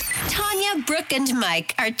Tanya, Brooke, and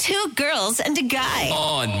Mike are two girls and a guy.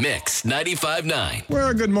 On Mix 95.9.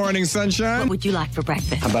 Well, good morning, sunshine. What would you like for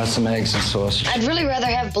breakfast? How about some eggs and sausage? I'd really rather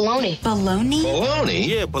have bologna. Bologna?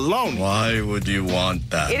 Bologna? Yeah, bologna. Why would you want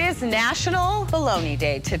that? It is National Bologna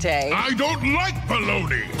Day today. I don't like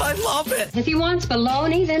bologna. I love it. If he wants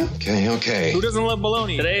bologna, then... Okay. Who doesn't love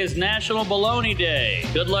bologna? Today is National Bologna Day.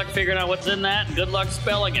 Good luck figuring out what's in that. Good luck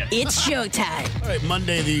spelling it. It's showtime. All right,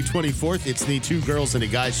 Monday the 24th, it's the Two Girls and a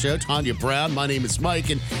Guy show. Tanya Brown, my name is Mike,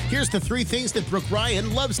 and here's the three things that Brooke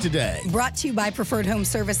Ryan loves today. Brought to you by Preferred Home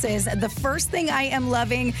Services. The first thing I am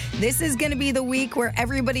loving, this is going to be the week where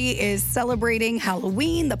everybody is celebrating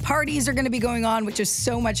Halloween. The parties are going to be going on, which is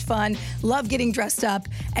so much fun. Love getting dressed up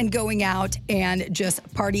and going out and just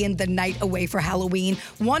partying the night away for Halloween.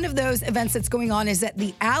 One of those events that's going on is at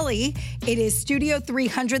the Alley. It is Studio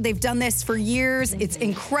 300. They've done this for years. It's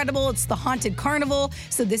incredible. It's the Haunted Carnival.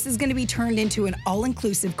 So this is going to be turned into an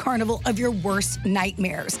all-inclusive carnival of your worst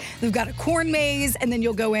nightmares. They've got a corn maze, and then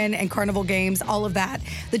you'll go in and carnival games, all of that.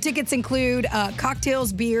 The tickets include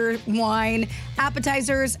cocktails, beer, wine,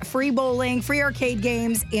 appetizers, free bowling, free arcade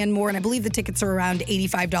games, and more. And I believe the tickets are around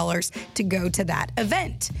 $85 to go to that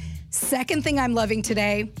event. Second thing I'm loving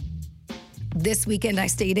today, this weekend I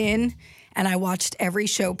stayed in and I watched every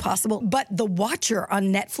show possible. But The Watcher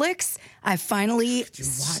on Netflix, I finally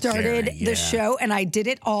started the show and I did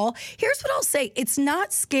it all. Here's what I'll say. It's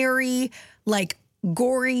not scary, like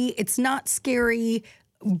gory. It's not scary,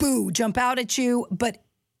 boo, jump out at you. But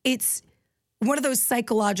it's one of those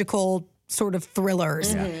psychological sort of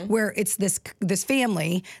thrillers where it's this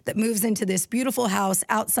family that moves into this beautiful house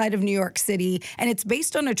outside of New York City, and it's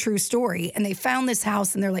based on a true story. And they found this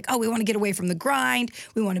house and they're like, oh, we want to get away from the grind.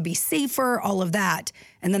 We want to be safer, all of that.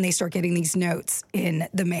 And then they start getting these notes in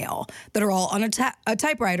the mail that are all on a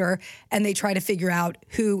typewriter, and they try to figure out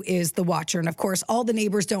who is the watcher. And of course, all the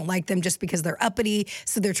neighbors don't like them just because they're uppity.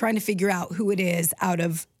 So they're trying to figure out who it is out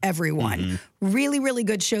of everyone. Really, really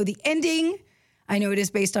good show. The ending, I know it is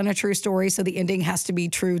based on a true story, so the ending has to be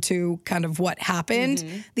true to kind of what happened.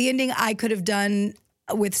 The ending I could have done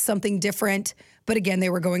with something different, but again, they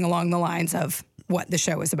were going along the lines of what the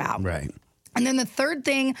show is about. Right. And then the third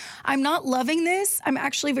thing, I'm not loving this. I'm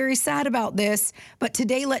actually very sad about this, but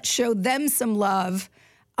today let's show them some love.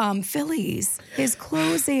 Phillies is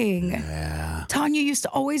closing. Yeah. Tanya used to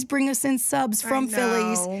always bring us in subs from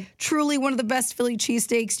Phillies. Truly one of the best Philly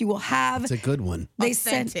cheesesteaks you will have. It's a good one. They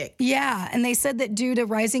Authentic. said, and they said that due to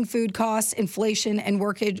rising food costs, inflation, and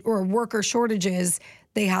worker shortages,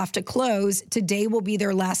 they have to close. Today will be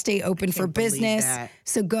their last day open for business.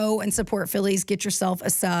 So go and support Phillies. Get yourself a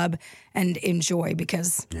sub and enjoy,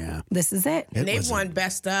 because this is it. And they've won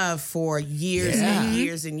best of for years and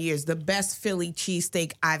years and years. The best Philly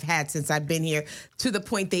cheesesteak I've had since I've been here, to the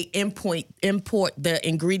point they import the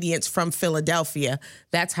ingredients from Philadelphia.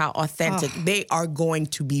 That's how authentic. They are going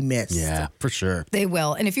to be missed. Yeah, for sure. They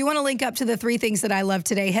will. And if you want to link up to the three things that I love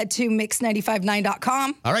today, head to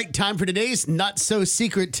mix959.com. All right, time for today's Not So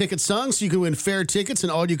Secret ticket song, so you can win fair tickets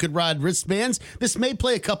and all-you-could-ride wristbands. This may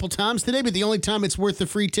play a couple times today, but the only time it's worth the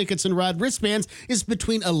free tickets and ride wristbands is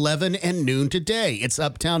between 11 and noon today. It's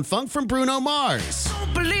Uptown Funk from Bruno Mars.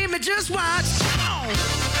 Don't believe me, just watch.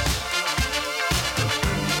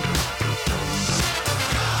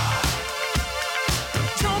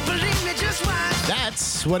 Don't believe me, just watch.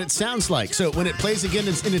 That's what it sounds like. So when it plays again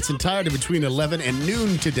in its entirety between 11 and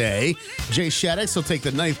noon today, Jay Shaddix will take the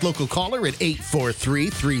 9th local caller at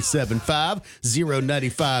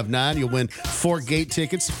 843-375-0959. You'll win 4 gate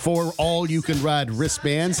tickets, 4 all-you-can-ride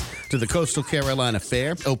wristbands to the Coastal Carolina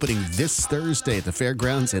Fair, opening this Thursday at the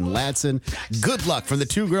Fairgrounds in Ladson. Good luck from the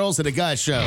Two Girls and a Guy show.